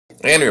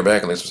And we're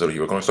back in this episode of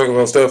You Were Going to Talk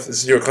About Stuff.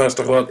 This is your class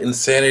talk about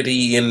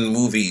insanity in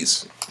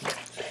movies.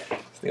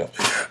 Yeah.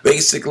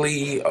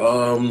 Basically,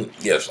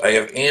 yes, I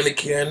have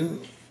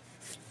Anakin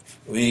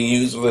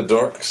being used with a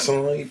dark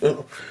side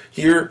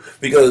here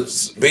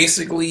because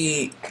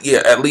basically,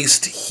 yeah, at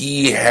least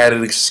he had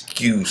an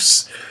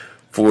excuse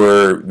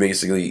for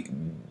basically,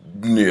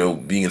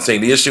 being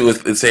insane. The issue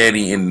with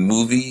insanity in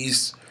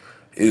movies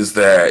is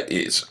that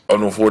it's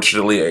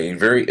unfortunately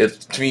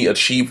to me, a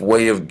cheap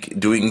way of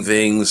doing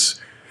things,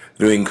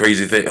 doing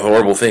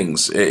horrible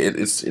things.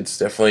 It's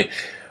definitely,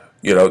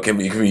 can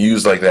be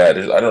used like that.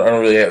 I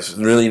don't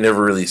really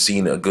never really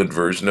seen a good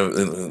version of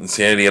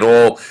insanity at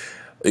all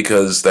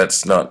because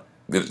that's not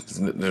good.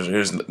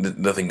 There's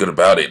nothing good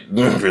about it,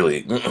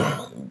 really.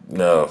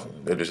 No,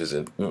 there just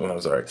isn't.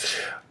 I'm sorry.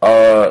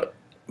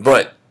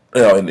 But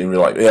in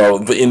real life,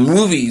 but in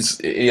movies,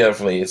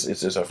 definitely, it's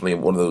just definitely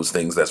one of those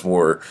things that's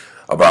more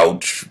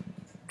about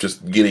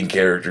just getting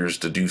characters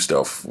to do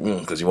stuff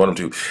because you want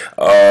them to.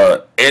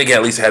 Anakin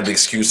at least had the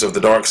excuse of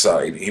the dark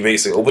side. He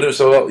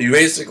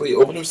basically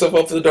opened himself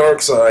up. To the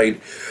dark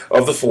side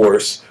of the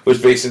Force,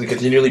 which basically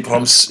continually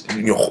pumps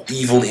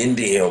evil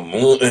into him.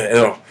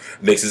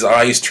 Makes his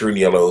eyes turn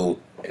yellow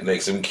and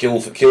makes him do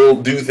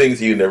things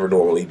he would never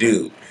normally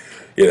do.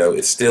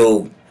 It's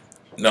still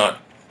not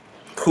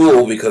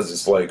cool because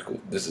it's like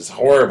this is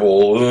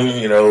horrible,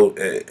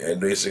 and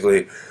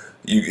basically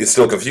it's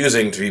still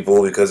confusing to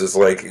people because it's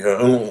like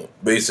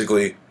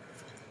basically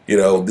if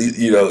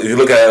you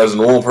look at it as a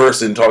normal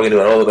person talking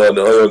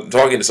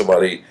to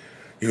somebody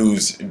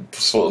who's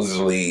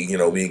supposedly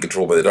being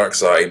controlled by the dark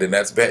side, then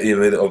that's bad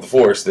of the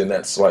Force, then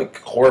that's like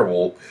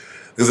horrible.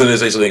 Because then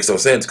it actually makes no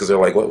sense because they're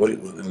like, what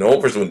a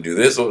normal person wouldn't do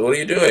this. What are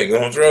you doing?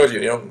 What's wrong with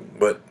you?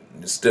 But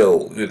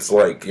still, it's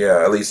like,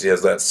 yeah, at least he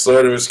has that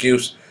sort of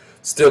excuse.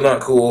 Still not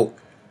cool.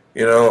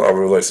 I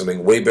would like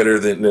something way better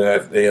than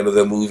at the end of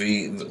the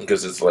movie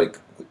because it's like,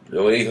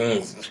 really?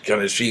 It's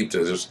kind of cheap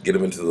to just get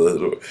him into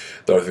the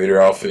Darth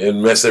Vader outfit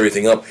and mess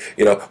everything up,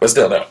 But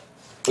still, no.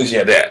 At least you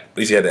had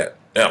that.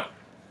 Now,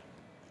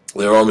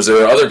 there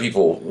are other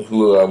people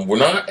who were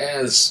not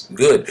as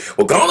good.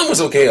 Well, Gollum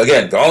was okay.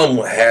 Again,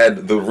 Gollum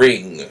had the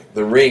ring.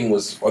 The ring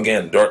was,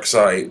 again, dark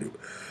side,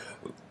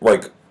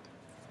 like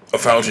a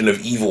fountain of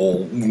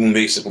evil,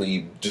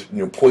 basically, just,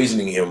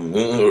 poisoning him.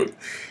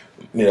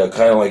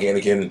 Kind of like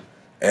Anakin,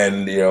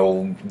 and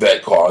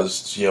that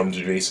caused him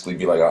to basically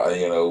be like,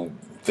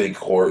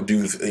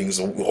 do things,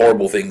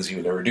 horrible things he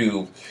would never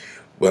do.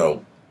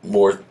 Well,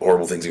 more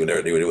horrible things he would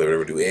never do.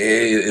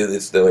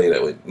 It's the way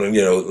that would,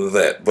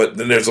 that. But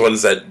then there's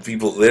ones that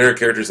there are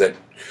characters that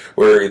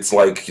where it's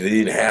like they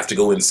didn't have to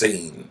go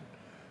insane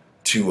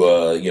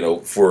to,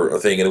 for a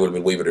thing, and it would have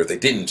been way better if they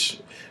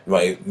didn't.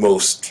 My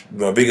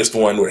biggest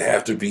one would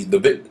have to be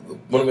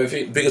one of my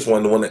biggest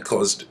one, the one that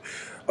caused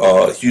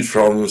huge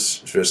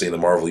problems, especially in the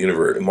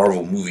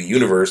Marvel movie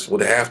universe,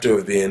 would have to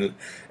have been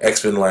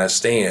X-Men: Last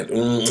Stand.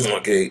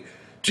 Okay,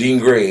 Jean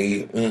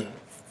Grey,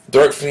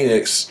 Dark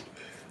Phoenix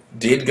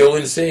did go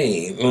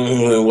insane.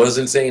 It was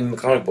insane in the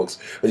comic books,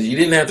 but you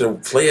didn't have to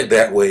play it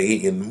that way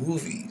in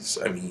movies.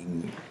 I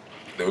mean,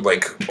 there were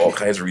like all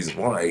kinds of reasons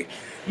why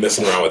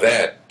messing around with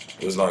that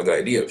was not a good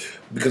idea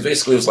because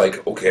basically it was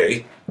like,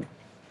 okay.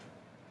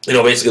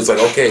 Basically it's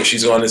like, okay,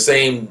 she's gone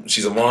insane,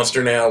 she's a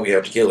monster now, we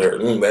have to kill her.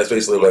 That's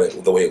basically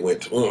the way it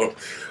went.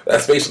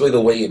 That's basically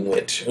the way it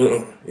went, And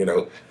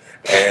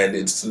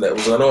that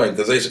was annoying,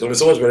 because it would have been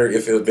so much better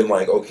if it had been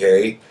like,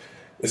 okay,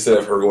 instead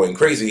of her going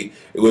crazy,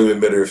 it would have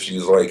been better if she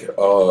was like,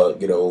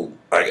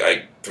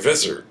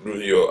 Professor,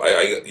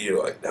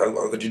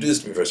 how could you do this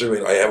to me, Professor? I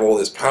mean, I have all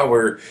this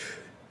power,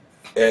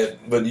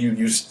 but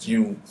you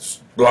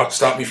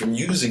stopped me from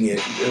using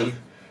it.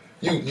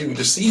 You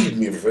deceived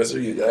me, Professor.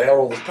 I have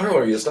all this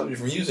power. You stopped me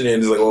from using it.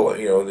 And he's like, well,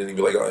 then he'd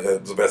be like, oh,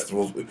 the best.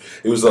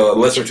 It was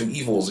lesser two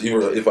evils.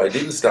 Even if I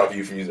didn't stop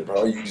you from using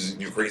power, you use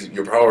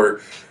your power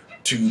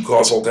to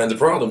cause all kinds of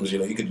problems.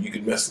 You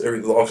could mess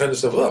all kinds of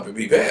stuff up. It'd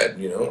be bad.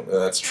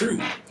 That's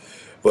true.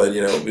 But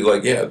it'd be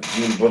like, yeah.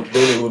 But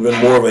then it would have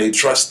been more of a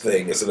trust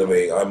thing instead of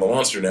a I'm a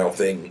monster now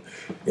thing.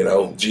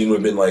 Jean would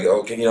have been like,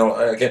 okay,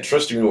 I can't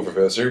trust you,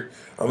 Professor.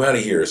 I'm out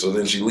of here. So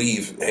then she'd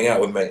leave, hang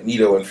out with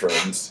Magneto and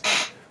friends.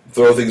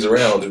 Throw things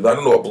around. I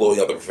don't know about blowing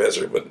up the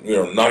Professor, but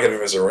knocking the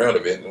Professor around a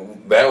bit,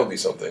 that would be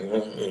something.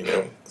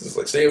 It's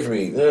like, stay with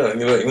me. Yeah,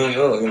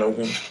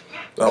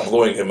 not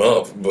blowing him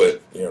up,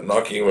 but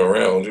knocking him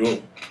around,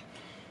 and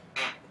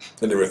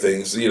different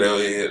things.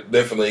 It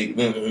definitely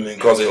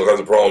causing all kinds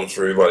of problems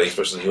for everybody,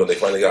 especially when they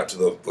finally got to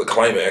the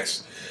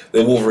climax.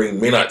 Then Wolverine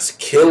may not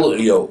kill.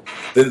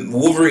 Then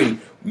Wolverine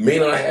may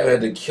not have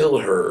had to kill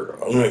her.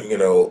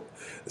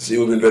 It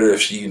would have been better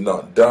if she had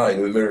not died. It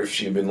would have been better if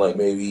she had been like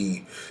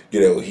maybe,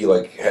 he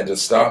like had to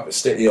stop,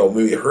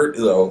 maybe hurt,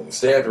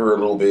 stab her a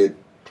little bit,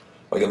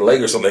 like in the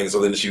leg or something, so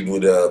then she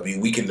would be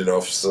weakened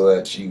enough so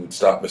that she would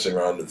stop messing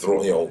around and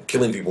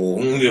killing people,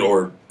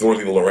 or throwing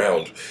people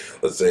around.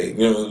 Let's say,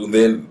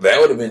 then that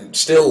would have been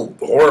still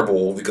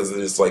horrible because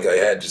it's like I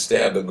had to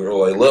stab the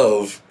girl I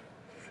love,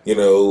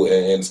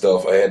 and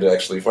stuff. I had to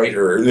actually fight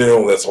her.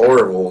 That's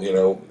horrible.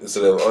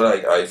 Instead of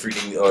I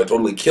freaking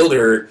totally killed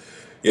her.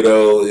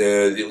 What?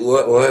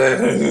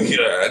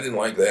 Yeah, I didn't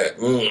like that.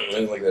 I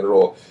didn't like that at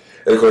all.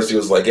 And of course, he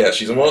was like, "Yeah,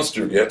 she's a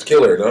monster. You have to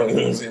kill her." No,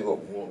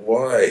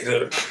 why?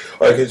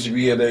 Why can't she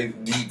be a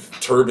deep,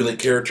 turbulent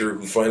character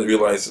who finally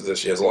realizes that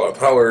she has a lot of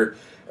power?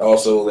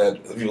 Also,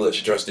 that the people that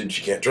she trusted,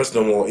 she can't trust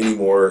no more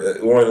anymore.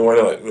 Why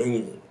not?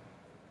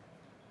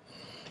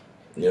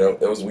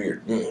 That was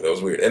weird. That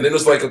was weird. And then it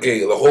was like, okay,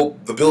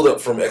 the build up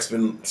from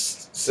X-Men,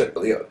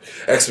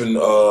 X-Men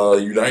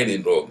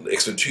United, or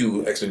X-Men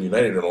 2, X-Men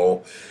United and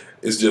all,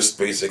 is just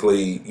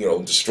basically,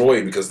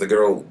 destroyed because the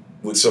girl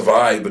would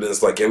survive, but then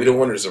it's like, yeah, we don't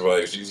want her to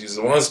survive. She's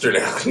a monster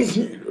now.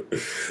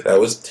 That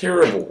was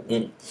terrible.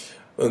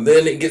 And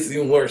then it gets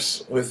even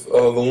worse with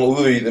the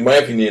movie, in my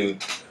opinion,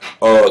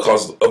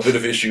 caused a bit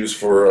of issues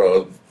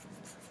for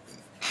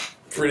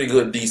pretty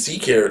good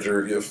DC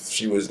character if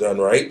she was done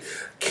right.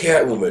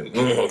 Catwoman.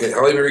 Okay,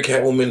 Halle Berry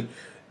Catwoman.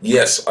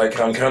 Yes, I'm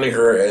counting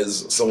her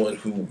as someone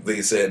who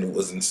they said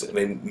was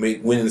insane.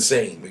 Went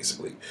insane,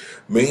 basically.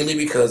 Mainly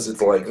because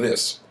it's like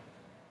this.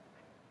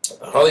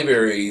 Halle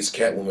Berry's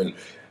Catwoman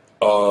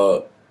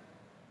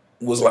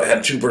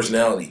had two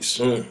personalities.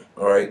 All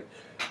right,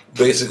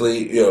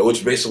 basically,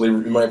 which basically,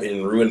 in my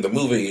opinion, ruined the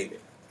movie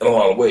in a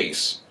lot of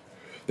ways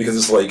because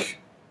it's like,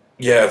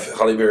 yeah,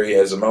 Halle Berry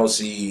has a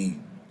mousy,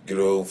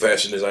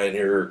 fashion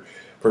designer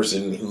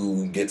person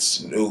who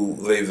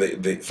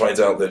they finds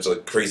out there's a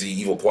crazy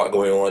evil plot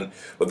going on,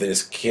 but then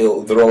is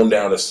thrown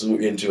down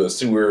into a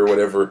sewer or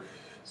whatever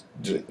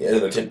in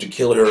an attempt to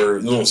kill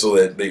her, so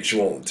that she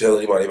won't tell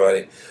anybody about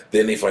it.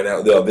 Then they find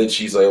out. Then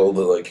she's able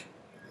to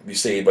be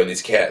saved by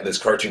this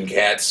cartoon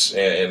cats,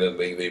 and then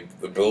they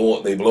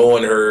blow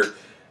on her,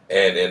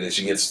 and then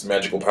she gets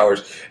magical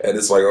powers, and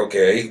it's like,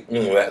 okay,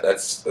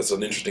 that's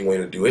an interesting way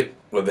to do it.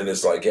 But then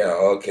it's like, yeah,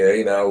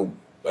 okay, now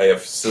I do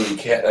silly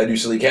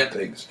cat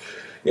things,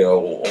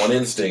 on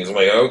instincts. I'm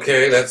like,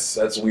 okay,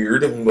 that's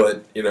weird,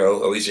 but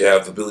at least you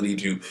have the ability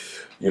to,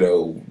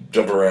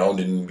 jump around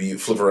and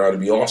flip around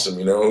and be awesome,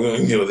 then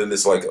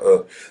it's like,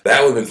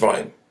 that would have been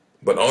fine.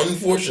 But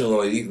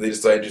unfortunately, they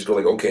decided to just go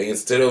like, okay,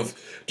 instead of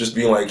just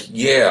being like,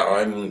 yeah,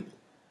 I'm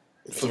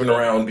flipping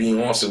around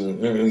being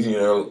awesome,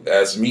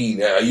 as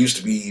me. I used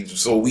to be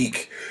so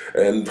weak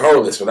and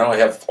powerless, but now I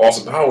have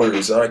awesome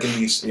powers. And I can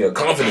be,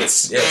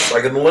 confidence. Yes, I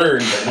can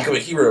learn and become a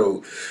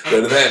hero.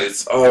 That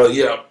it's,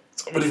 yeah,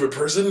 I'm a different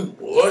person.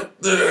 What?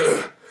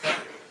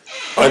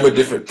 I'm a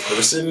different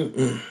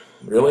person.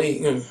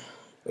 Really?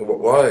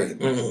 Why?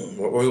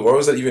 Why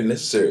was that even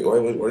necessary? Why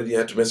did you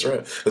have to mess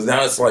around? Because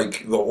now it's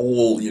like the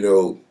whole,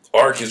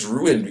 arc is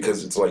ruined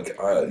because it's like,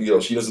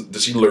 she doesn't.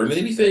 Does she learn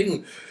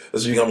anything?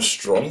 Does she become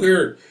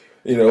stronger?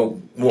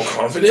 More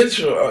confident?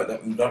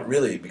 Not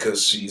really,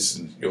 because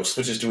she's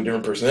switches to a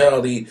different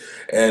personality,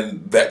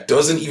 and that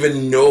doesn't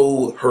even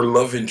know her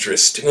love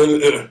interest.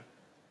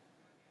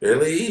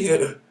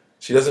 Really?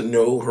 She doesn't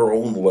know her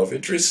own love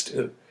interest.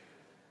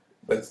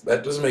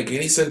 That doesn't make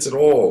any sense at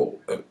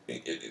all.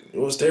 It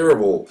was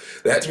terrible.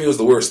 That to me was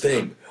the worst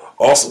thing.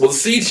 Also, well, the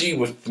CG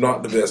was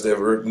not the best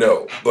ever,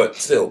 no. But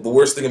still, the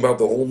worst thing about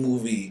the whole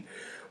movie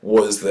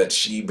was that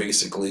she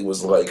basically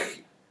was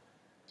like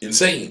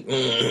insane.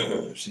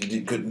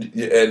 Couldn't,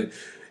 and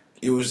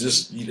it was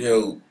just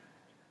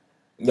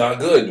not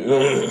good.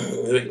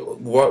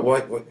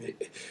 What?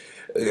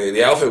 Okay,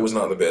 the outfit was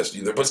not the best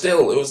either, but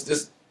still, it was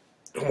just,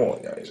 come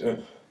on, guys.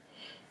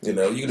 You can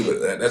do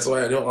that. That's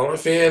why I'm a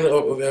fan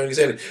of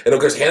Alexander. And of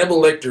course,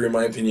 Hannibal Lecter, in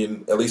my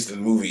opinion, at least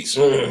in movies.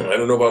 I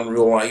don't know about in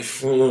real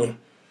life. Help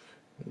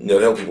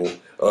people.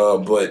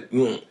 But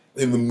in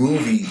the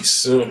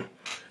movies,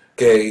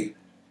 okay,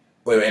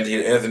 like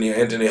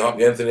Anthony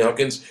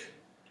Hopkins.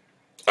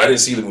 I didn't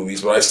see the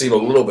movies, but I've seen a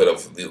little bit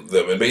of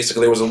them. And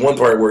basically, there was one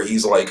part where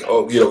he's like,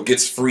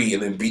 gets free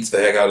and then beats the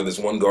heck out of this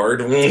one guard,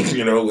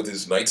 with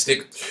his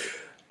nightstick.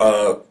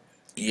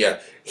 Yeah,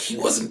 he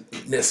wasn't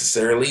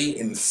necessarily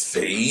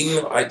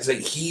insane. I'd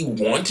say he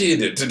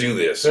wanted to do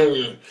this.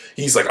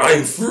 He's like,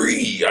 I'm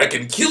free. I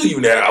can kill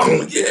you now.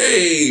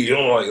 Yay!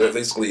 Like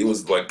basically, it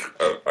was like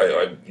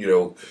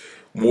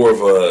more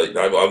of a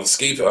I'm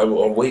escaped.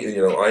 I'm waiting.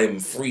 I am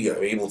free.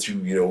 I'm able to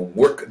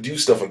do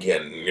stuff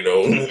again.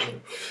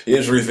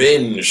 His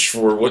revenge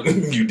for what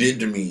you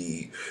did to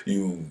me.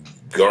 You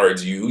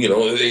guards.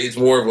 It's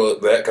more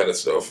of that kind of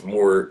stuff.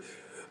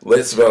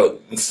 Less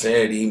about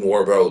insanity.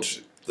 More about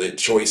the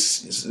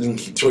choices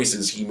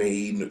he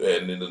made,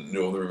 and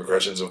the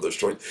repercussions of those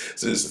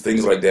choices,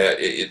 things like that.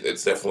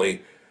 It's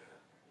definitely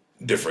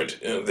different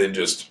than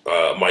just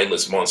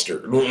mindless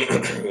monster,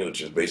 which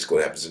is basically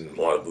what happens in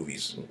a lot of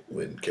movies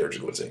when characters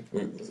go insane.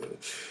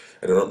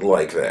 I don't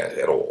like that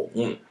at all.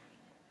 I'm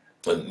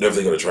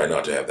definitely going to try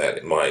not to have that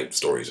in my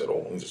stories at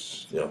all.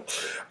 Just,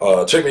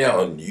 check me out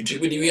on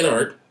YouTube and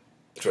DeviantArt,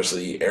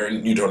 especially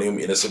Aaron Newtonium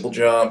in a Simple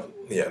Job.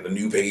 Yeah, the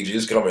new page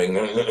is coming.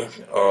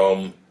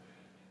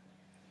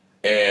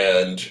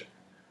 And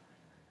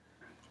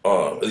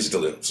at least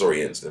until the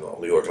story ends, then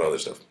I'll be working on other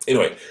stuff.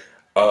 Anyway,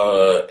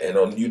 and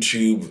on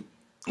YouTube,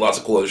 lots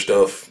of cool other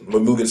stuff,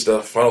 Mugen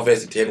stuff. Final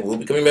Fantasy X will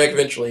be coming back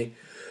eventually.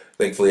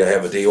 Thankfully, I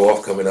have a day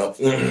off coming up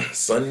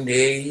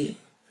Sunday,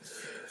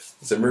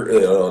 December.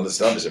 No, it's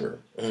not December.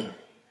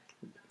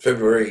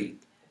 February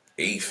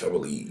 8th, I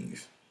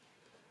believe.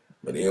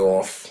 My day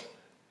off.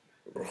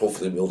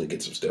 Hopefully, be able to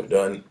get some stuff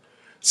done.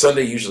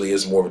 Sunday usually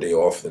is more of a day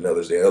off than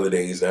others. Other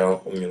days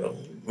now,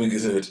 we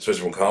get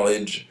especially from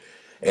college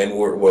and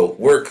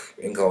work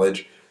in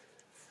college.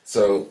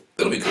 So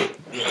it'll be cool.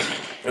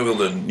 We'll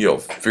be able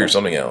to, figure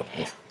something out.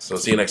 So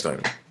see you next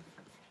time.